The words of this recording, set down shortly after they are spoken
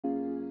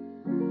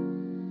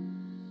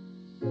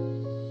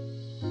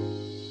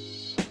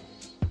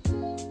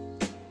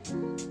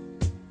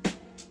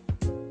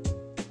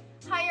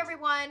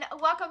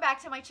welcome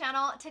back to my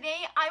channel. Today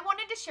I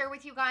wanted to share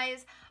with you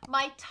guys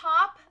my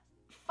top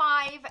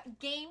 5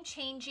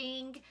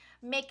 game-changing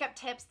makeup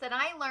tips that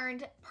I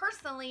learned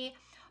personally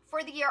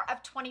for the year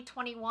of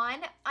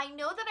 2021. I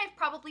know that I've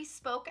probably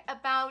spoke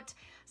about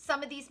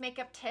some of these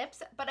makeup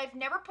tips, but I've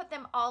never put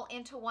them all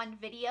into one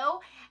video.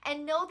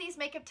 And no, these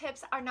makeup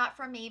tips are not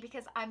from me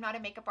because I'm not a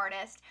makeup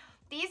artist.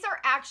 These are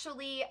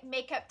actually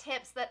makeup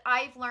tips that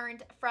I've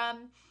learned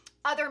from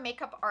other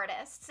makeup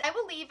artists. I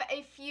will leave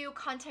a few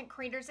content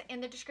creators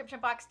in the description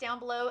box down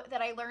below that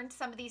I learned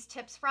some of these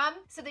tips from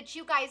so that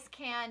you guys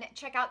can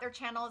check out their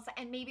channels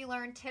and maybe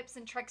learn tips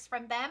and tricks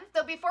from them.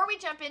 So before we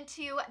jump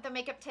into the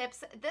makeup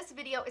tips, this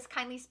video is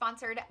kindly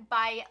sponsored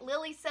by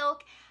Lily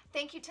Silk.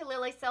 Thank you to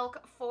Lily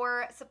Silk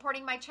for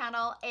supporting my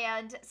channel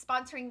and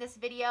sponsoring this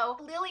video.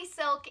 Lily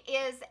Silk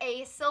is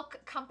a silk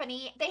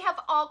company. They have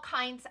all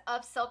kinds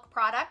of silk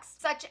products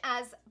such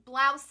as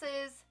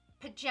blouses,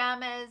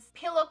 pajamas,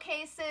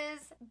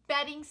 pillowcases,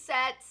 bedding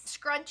sets,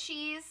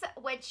 scrunchies,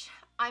 which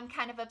I'm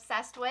kind of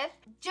obsessed with.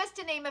 Just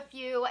to name a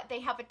few, they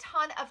have a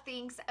ton of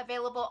things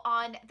available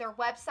on their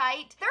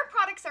website. Their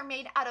products are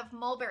made out of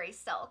mulberry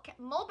silk.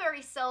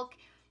 Mulberry silk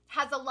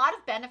has a lot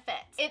of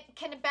benefits. It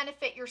can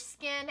benefit your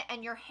skin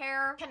and your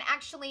hair, can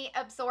actually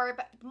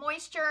absorb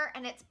moisture,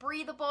 and it's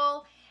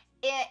breathable.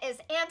 It is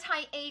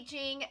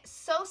anti-aging,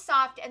 so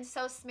soft and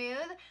so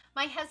smooth.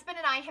 My husband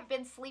and I have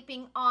been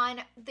sleeping on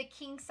the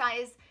king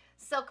size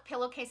silk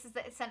pillowcases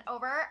that it sent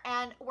over,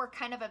 and we're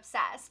kind of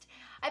obsessed.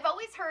 I've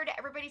always heard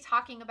everybody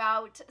talking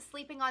about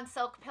sleeping on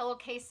silk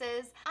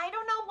pillowcases. I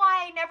don't know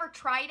why I never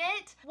tried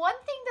it. One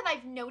thing that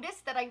I've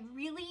noticed that I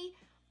really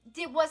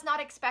was not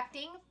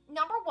expecting,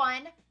 number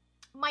one,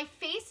 my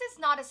face is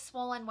not as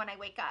swollen when I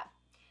wake up.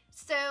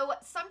 So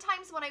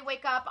sometimes when I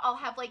wake up, I'll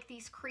have like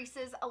these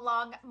creases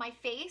along my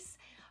face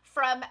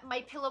from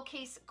my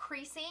pillowcase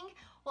creasing.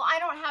 Well, I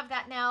don't have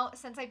that now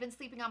since I've been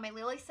sleeping on my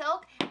Lily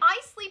Silk. I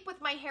sleep with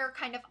my hair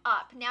kind of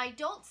up. Now, I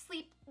don't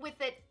sleep with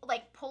it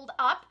like pulled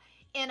up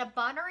in a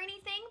bun or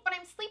anything, but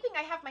I'm sleeping,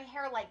 I have my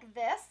hair like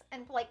this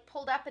and like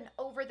pulled up and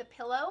over the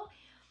pillow.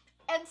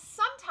 And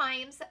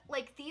sometimes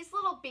like these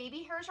little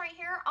baby hairs right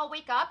here, I'll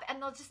wake up and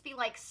they'll just be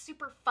like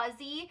super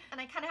fuzzy, and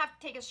I kind of have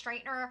to take a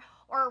straightener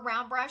or a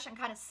round brush and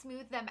kind of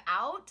smooth them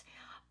out.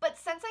 But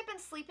since I've been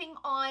sleeping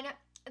on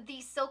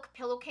the silk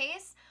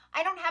pillowcase,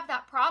 I don't have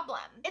that problem.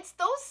 It's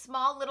those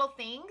small little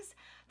things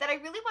that I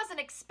really wasn't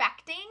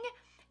expecting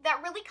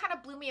that really kind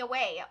of blew me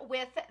away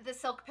with the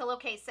silk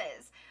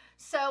pillowcases.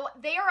 So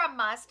they are a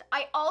must.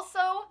 I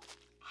also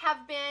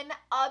have been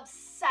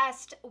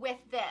obsessed with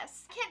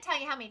this. I can't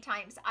tell you how many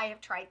times I have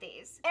tried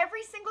these.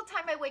 Every single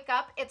time I wake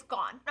up, it's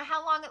gone. I don't know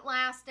how long it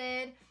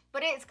lasted,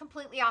 but it's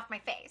completely off my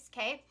face,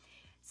 okay?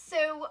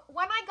 So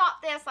when I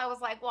got this, I was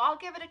like, well, I'll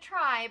give it a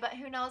try, but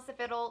who knows if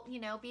it'll,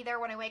 you know, be there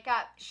when I wake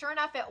up. Sure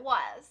enough, it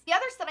was. The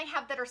others that I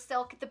have that are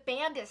silk, the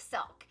band is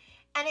silk,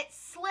 and it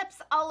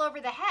slips all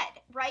over the head,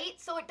 right?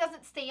 So it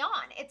doesn't stay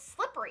on. It's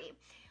slippery.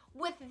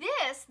 With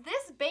this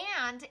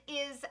band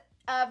is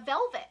a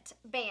velvet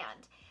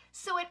band.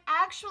 So it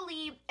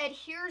actually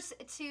adheres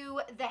to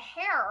the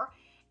hair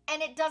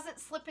and it doesn't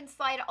slip and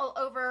slide all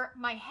over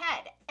my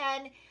head.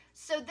 And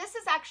so this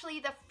is actually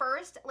the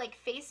first like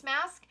face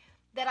mask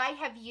that I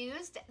have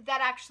used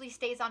that actually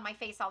stays on my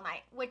face all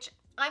night, which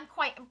I'm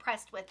quite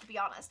impressed with, to be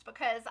honest,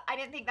 because I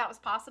didn't think that was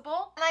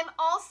possible. And I'm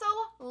also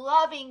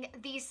loving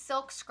these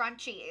silk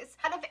scrunchies.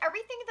 Out of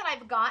everything that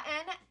I've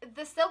gotten,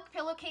 the silk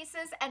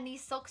pillowcases and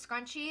these silk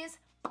scrunchies,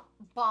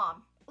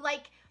 bomb.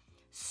 Like,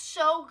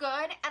 so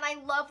good. And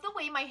I love the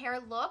way my hair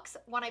looks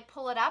when I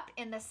pull it up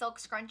in the silk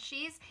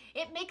scrunchies.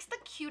 It makes the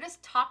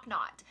cutest top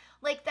knot,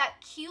 like that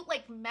cute,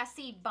 like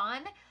messy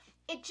bun.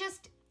 It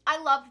just,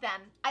 I love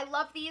them. I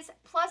love these.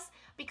 Plus,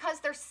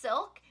 because they're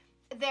silk,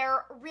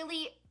 they're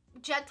really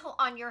gentle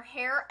on your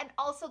hair, and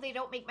also they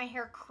don't make my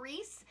hair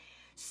crease.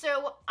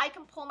 So I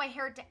can pull my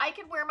hair, I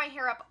can wear my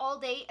hair up all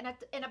day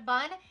in a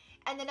bun,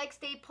 and the next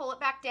day pull it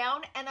back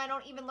down, and I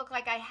don't even look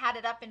like I had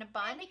it up in a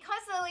bun.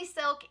 Because Lily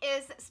Silk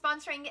is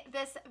sponsoring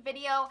this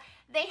video,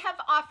 they have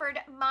offered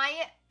my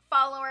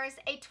followers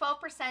a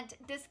 12%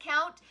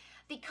 discount.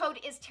 The code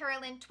is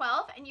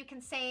TaraLynn12, and you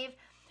can save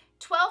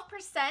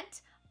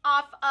 12%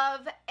 off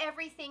of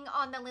everything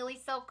on the Lily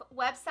Silk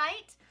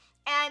website.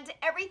 And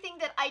everything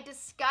that I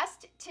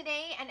discussed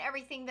today and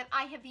everything that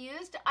I have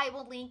used, I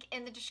will link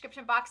in the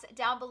description box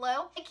down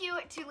below. Thank you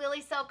to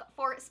Lily Silk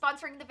for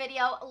sponsoring the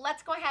video.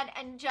 Let's go ahead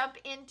and jump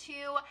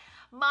into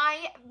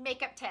my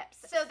makeup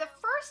tips. So the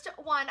first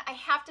one I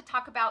have to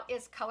talk about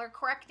is color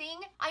correcting.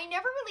 I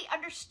never really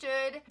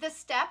understood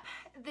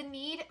the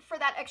need for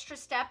that extra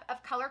step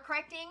of color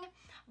correcting,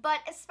 but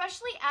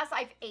especially as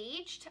I've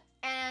aged,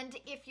 and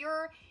if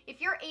you're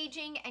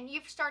aging and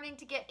you're starting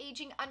to get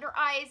aging under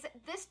eyes,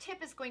 this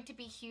tip is going to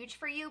be huge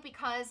for you,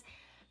 because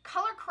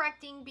color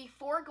correcting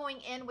before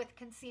going in with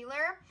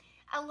concealer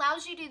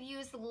allows you to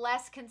use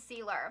less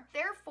concealer.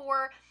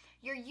 Therefore,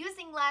 you're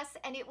using less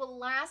and it will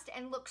last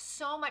and look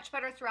so much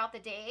better throughout the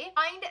day.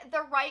 Find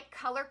the right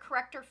color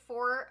corrector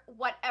for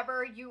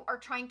whatever you are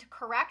trying to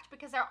correct,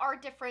 because there are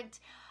different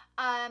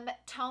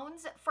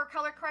tones for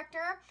color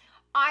corrector.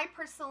 I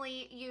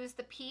personally use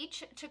the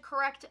peach to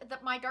correct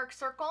my dark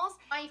circles.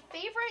 My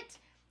favorite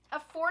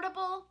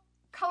affordable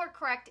color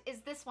correct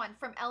is this one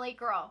from LA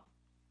Girl.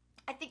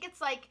 I think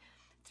it's like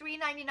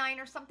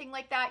 $3.99 or something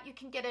like that. You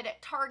can get it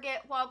at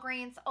Target,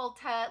 Walgreens,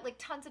 Ulta, like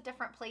tons of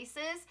different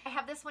places. I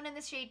have this one in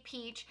the shade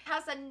Peach. It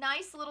has a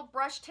nice little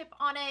brush tip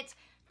on it.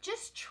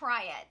 Just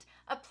try it.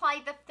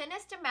 Apply the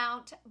thinnest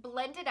amount,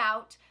 blend it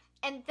out,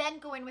 and then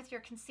go in with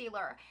your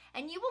concealer.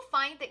 And you will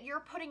find that you're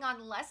putting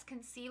on less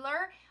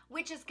concealer,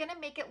 which is gonna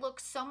make it look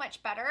so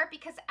much better,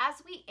 because as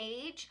we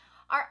age,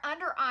 our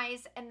under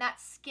eyes and that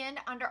skin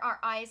under our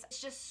eyes is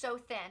just so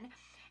thin.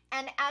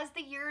 And as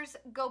the years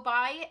go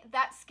by,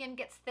 that skin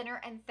gets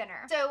thinner and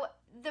thinner. So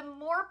the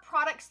more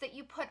products that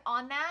you put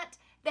on that,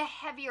 the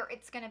heavier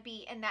it's gonna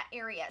be in that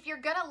area. If you're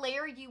gonna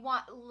layer, you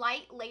want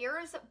light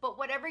layers, but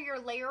whatever you're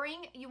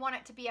layering, you want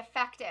it to be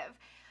effective.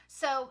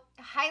 So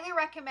highly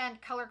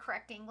recommend color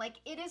correcting. Like,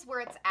 it is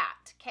where it's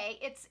at, okay?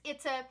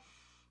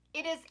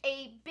 It is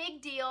a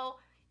big deal,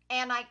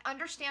 and I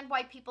understand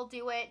why people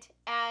do it,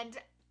 and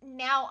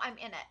now I'm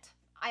in it.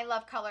 I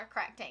love color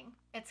correcting.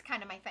 It's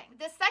kind of my thing.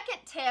 The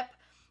second tip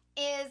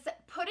is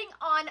putting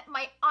on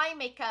my eye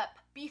makeup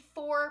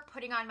before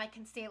putting on my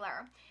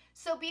concealer.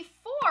 So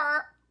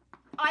before,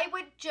 I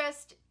would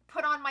just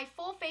put on my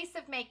full face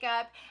of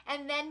makeup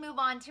and then move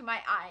on to my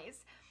eyes.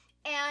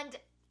 And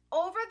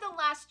over the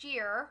last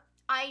year,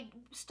 I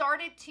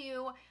started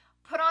to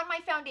put on my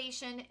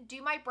foundation,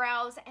 do my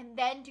brows, and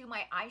then do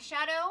my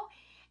eyeshadow.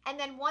 And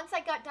then once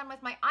I got done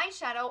with my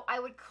eyeshadow, I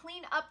would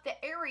clean up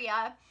the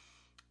area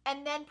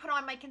and then put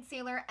on my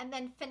concealer and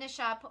then finish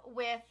up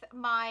with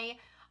my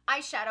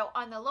eyeshadow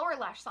on the lower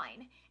lash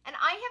line. And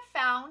I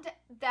have found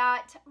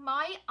that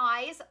my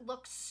eyes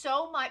look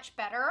so much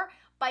better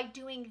by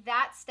doing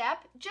that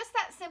step, just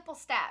that simple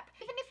step.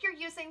 Even if you're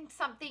using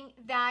something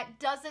that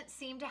doesn't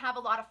seem to have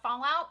a lot of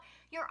fallout,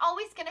 you're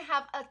always gonna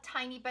have a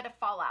tiny bit of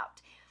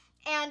fallout.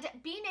 And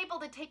being able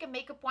to take a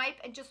makeup wipe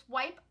and just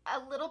wipe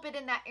a little bit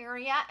in that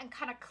area and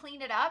kind of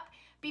clean it up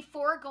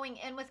before going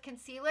in with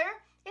concealer,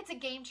 it's a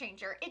game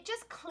changer. It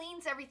just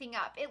cleans everything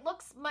up. It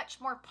looks much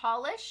more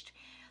polished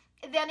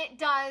than it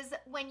does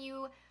when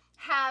you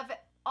have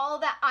all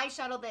that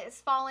eyeshadow that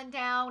is fallen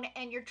down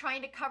and you're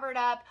trying to cover it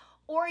up,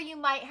 or you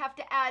might have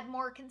to add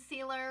more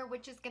concealer,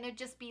 which is gonna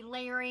just be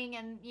layering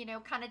and, you know,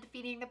 kind of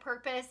defeating the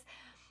purpose.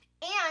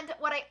 And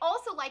what I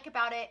also like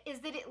about it is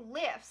that it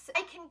lifts.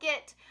 I can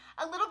get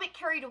a little bit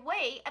carried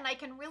away and I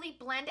can really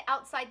blend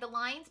outside the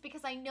lines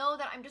because I know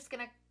that I'm just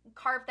gonna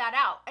carve that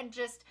out and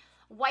just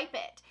wipe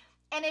it.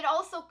 And it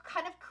also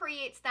kind of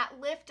creates that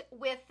lift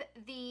with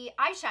the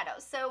eyeshadow.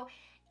 So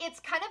it's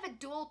kind of a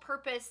dual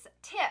purpose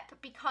tip,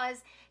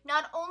 because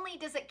not only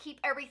does it keep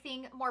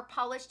everything more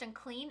polished and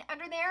clean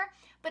under there,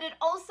 but it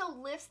also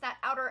lifts that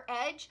outer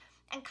edge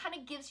and kind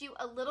of gives you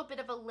a little bit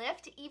of a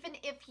lift. Even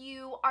if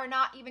you are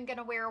not even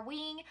gonna wear a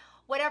wing,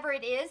 whatever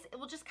it is, it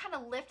will just kind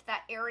of lift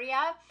that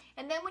area.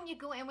 And then when you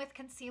go in with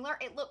concealer,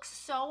 it looks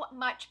so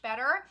much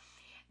better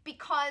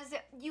because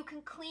you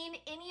can clean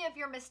any of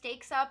your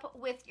mistakes up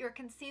with your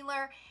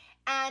concealer.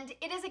 And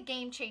it is a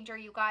game changer,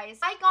 you guys.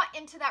 I got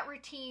into that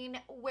routine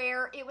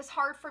where it was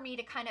hard for me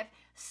to kind of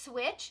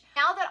switch.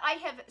 Now that I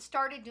have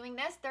started doing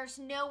this, there's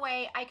no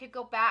way I could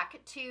go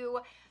back to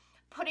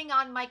putting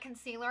on my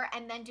concealer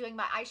and then doing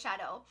my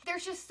eyeshadow.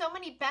 There's just so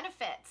many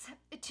benefits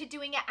to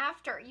doing it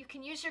after. You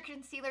can use your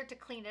concealer to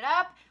clean it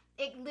up.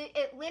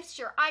 It lifts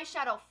your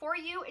eyeshadow for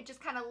you. It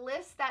just kind of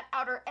lifts that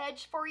outer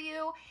edge for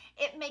you.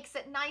 It makes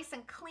it nice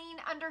and clean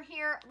under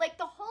here. Like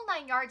the whole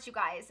 9 yards, you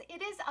guys.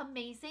 It is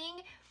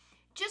amazing.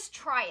 Just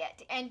try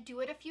it and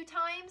do it a few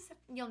times.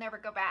 You'll never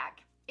go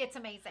back. It's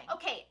amazing.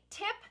 Okay,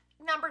 tip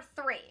number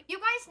 3. You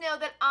guys know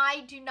that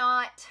I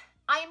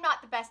am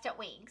not the best at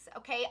wings,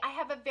 okay? I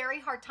have a very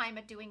hard time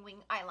at doing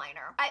wing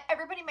eyeliner.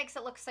 Everybody makes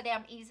it look so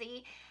damn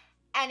easy,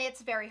 and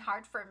it's very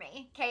hard for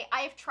me, okay? I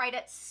have tried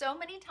it so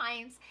many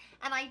times,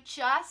 and I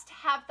just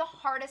have the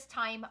hardest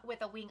time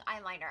with a wing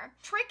eyeliner.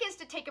 Trick is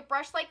to take a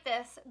brush like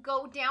this,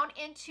 go down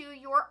into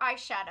your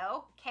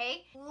eyeshadow,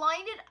 okay?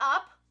 Line it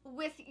up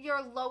with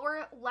your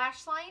lower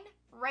lash line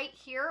right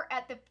here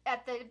at the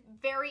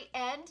very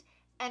end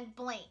and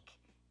blink,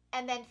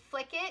 and then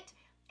flick it,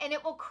 and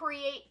it will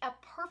create a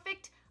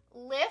perfect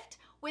lift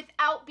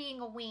without being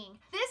a wing.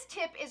 This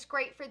tip is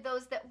great for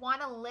those that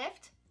want to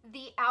lift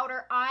the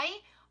outer eye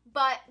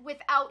but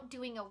without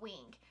doing a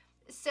wing.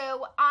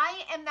 So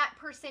I am that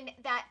person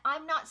that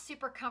I'm not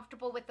super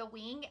comfortable with a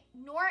wing,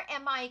 nor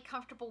am I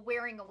comfortable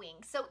wearing a wing.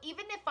 So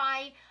even if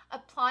I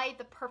apply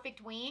the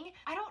perfect wing,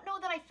 I don't know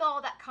that I feel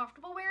all that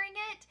comfortable wearing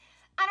it.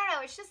 I don't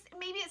know, it's just,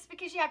 maybe it's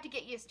because you have to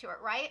get used to it,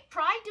 right?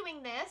 Try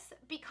doing this,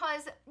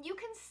 because you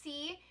can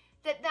see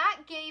that that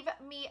gave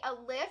me a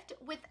lift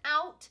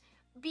without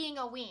being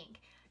a wing.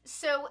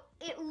 So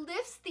it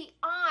lifts the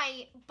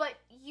eye, but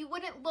you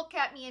wouldn't look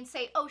at me and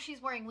say, oh,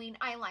 she's wearing wing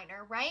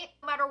eyeliner, right?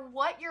 No matter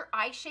what your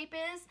eye shape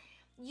is,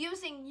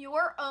 using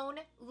your own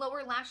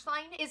lower lash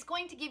line is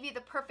going to give you the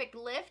perfect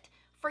lift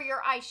for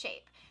your eye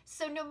shape.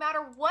 So no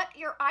matter what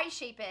your eye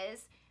shape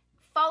is,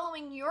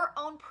 following your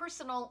own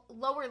personal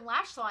lower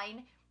lash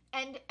line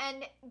and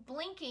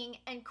blinking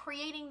and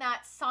creating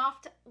that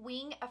soft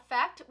wing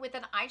effect with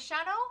an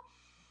eyeshadow.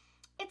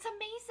 It's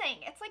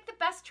amazing. It's like the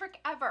best trick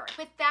ever.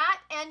 With that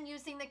and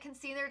using the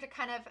concealer to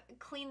kind of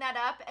clean that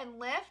up and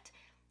lift,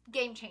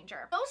 game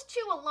changer. Those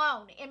two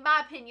alone, in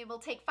my opinion, will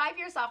take 5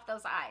 years off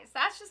those eyes.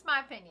 That's just my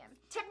opinion.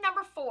 Tip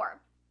number 4,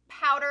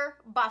 powder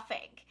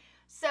buffing.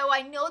 So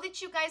I know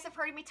that you guys have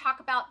heard me talk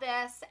about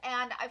this,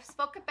 and I've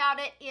spoke about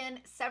it in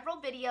several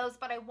videos,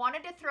 but I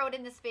wanted to throw it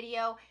in this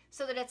video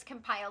so that it's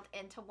compiled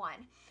into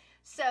one.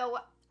 So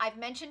I've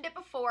mentioned it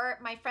before.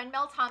 My friend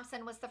Mel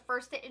Thompson was the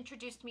first that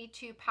introduced me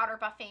to powder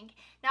buffing.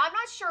 Now I'm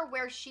not sure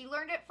where she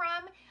learned it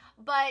from,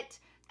 but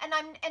and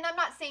I'm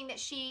not saying that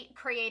she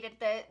created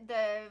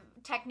the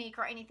technique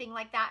or anything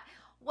like that.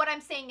 What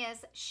I'm saying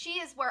is she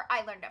is where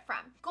I learned it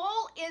from.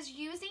 Goal is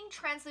using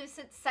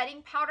translucent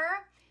setting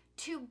powder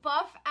to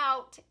buff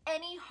out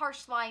any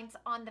harsh lines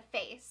on the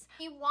face.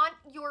 You want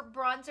your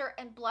bronzer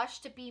and blush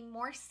to be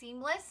more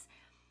seamless.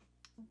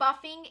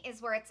 Buffing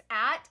is where it's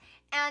at.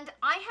 And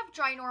I have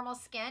dry normal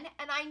skin,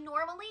 and I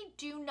normally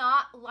do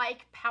not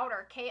like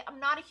powder, okay? I'm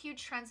not a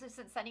huge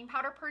translucent setting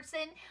powder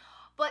person,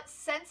 but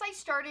since I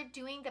started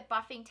doing the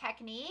buffing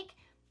technique,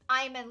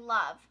 I'm in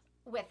love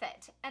with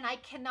it. And I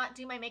cannot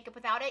do my makeup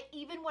without it.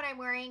 Even when I'm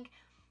wearing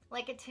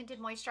like a tinted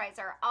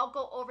moisturizer, I'll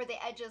go over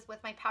the edges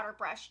with my powder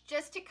brush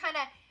just to kind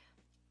of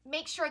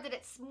make sure that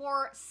it's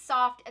more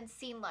soft and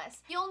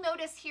seamless. You'll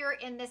notice here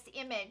in this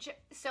image,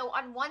 so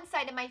on one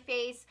side of my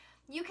face,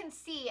 you can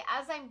see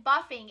as I'm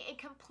buffing, it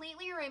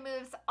completely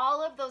removes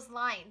all of those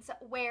lines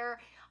where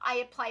I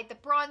applied the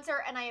bronzer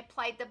and I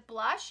applied the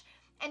blush.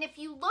 And if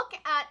you look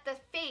at the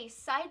face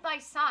side by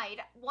side,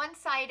 one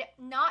side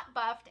not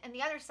buffed and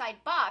the other side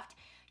buffed,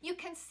 you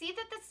can see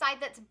that the side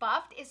that's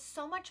buffed is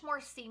so much more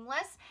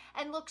seamless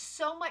and looks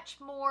so much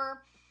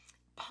more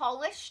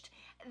polished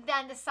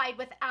than the side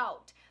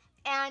without.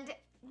 And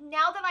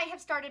now that I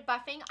have started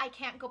buffing, I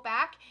can't go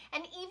back.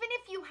 And even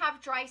if you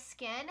have dry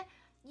skin,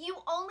 you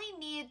only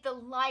need the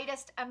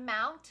lightest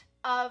amount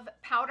of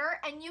powder,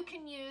 and you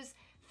can use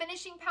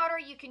finishing powder,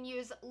 you can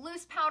use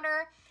loose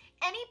powder,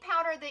 any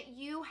powder that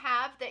you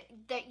have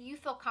that you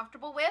feel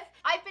comfortable with.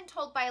 I've been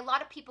told by a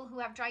lot of people who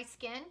have dry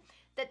skin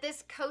that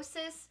this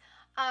Kosas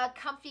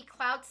Comfy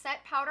Cloud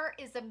Set powder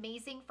is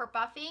amazing for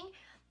buffing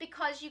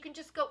because you can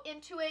just go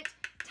into it,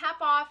 tap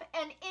off,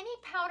 and any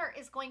powder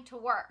is going to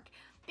work.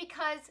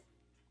 Because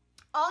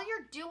all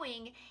you're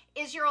doing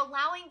is you're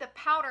allowing the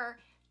powder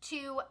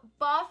to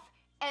buff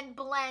and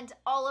blend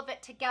all of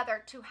it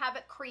together to have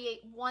it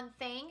create one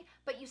thing,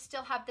 but you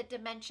still have the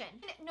dimension.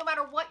 No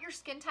matter what your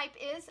skin type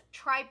is,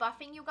 try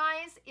buffing, you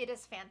guys. It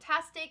is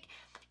fantastic.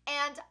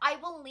 And I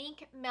will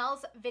link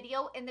Mel's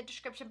video in the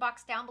description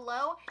box down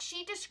below.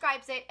 She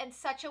describes it in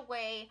such a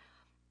way,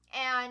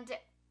 and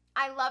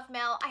I love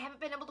Mel. I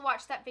haven't been able to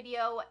watch that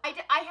video.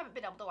 I haven't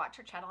been able to watch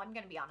her channel, I'm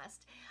gonna be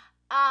honest.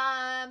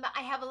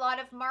 I have a lot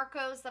of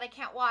Marcos that I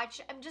can't watch.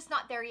 I'm just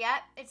not there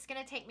yet. It's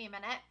gonna take me a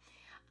minute.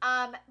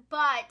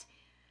 But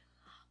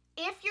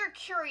if you're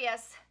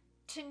curious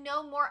to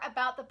know more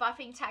about the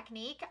buffing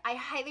technique, I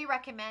highly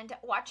recommend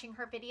watching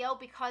her video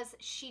because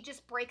she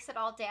just breaks it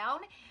all down.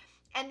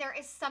 And there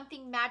is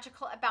something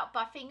magical about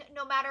buffing.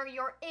 No matter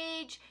your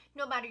age,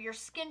 no matter your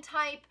skin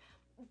type,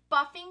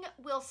 buffing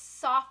will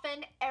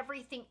soften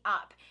everything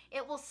up.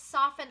 It will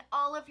soften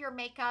all of your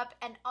makeup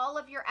and all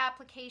of your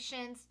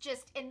applications.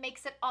 Just, it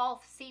makes it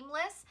all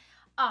seamless.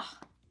 Oh,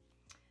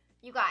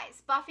 you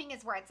guys, buffing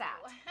is where it's at.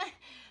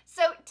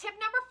 So tip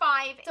number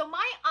 5, so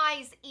my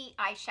eyes eat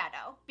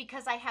eyeshadow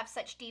because I have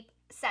such deep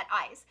set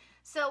eyes.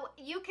 So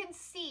you can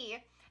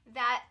see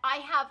that I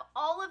have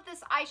all of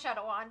this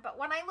eyeshadow on, but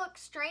when I look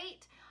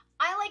straight,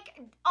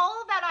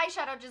 all of that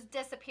eyeshadow just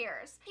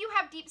disappears. If you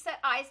have deep set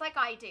eyes like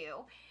I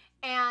do,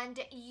 and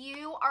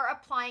you are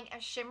applying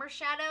a shimmer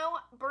shadow,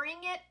 bring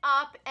it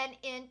up and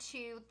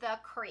into the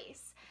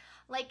crease.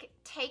 Like,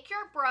 take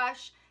your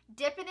brush,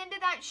 dip it into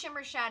that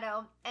shimmer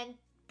shadow, and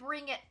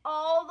bring it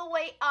all the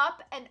way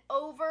up and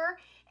over,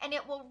 and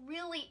it will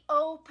really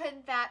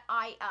open that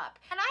eye up.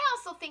 And I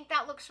also think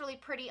that looks really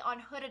pretty on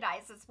hooded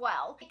eyes as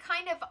well. It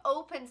kind of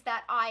opens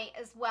that eye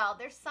as well.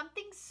 There's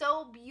something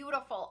so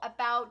beautiful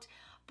about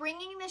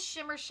bringing this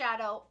shimmer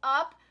shadow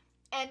up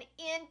and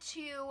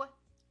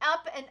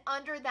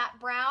under that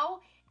brow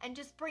and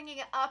just bringing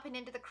it up and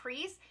into the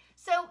crease.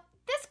 So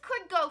this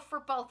could go for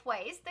both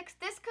ways.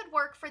 This could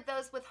work for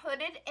those with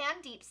hooded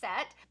and deep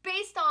set.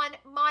 Based on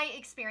my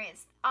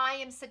experience, I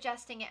am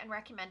suggesting it and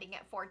recommending it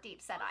for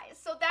deep set eyes.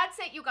 So that's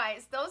it, you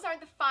guys. Those are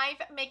the 5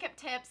 makeup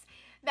tips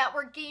that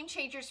were game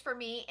changers for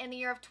me in the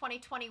year of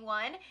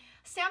 2021.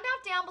 Sound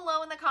out down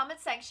below in the comment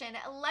section.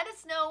 Let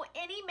us know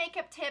any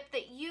makeup tip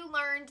that you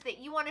learned that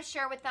you want to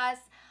share with us.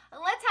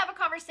 Let's have a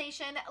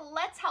conversation.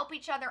 Let's help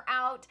each other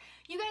out.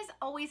 You guys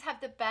always have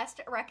the best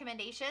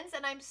recommendations,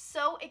 and I'm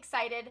so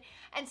excited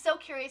and so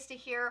curious to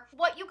hear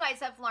what you guys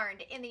have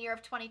learned in the year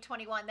of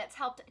 2021 that's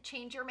helped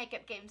change your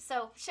makeup game.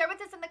 So share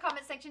with us in the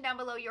comment section down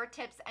below your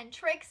tips and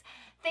tricks.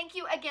 Thank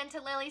you again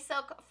to Lily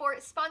Silk for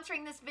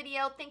sponsoring this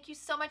video. Thank you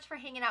so much for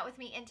hanging out with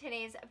me in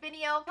today's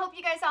video. Hope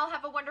you guys all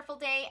have a wonderful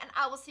day, and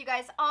I will see you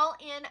guys all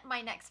in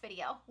my next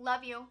video.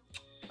 Love you.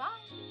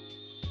 Bye.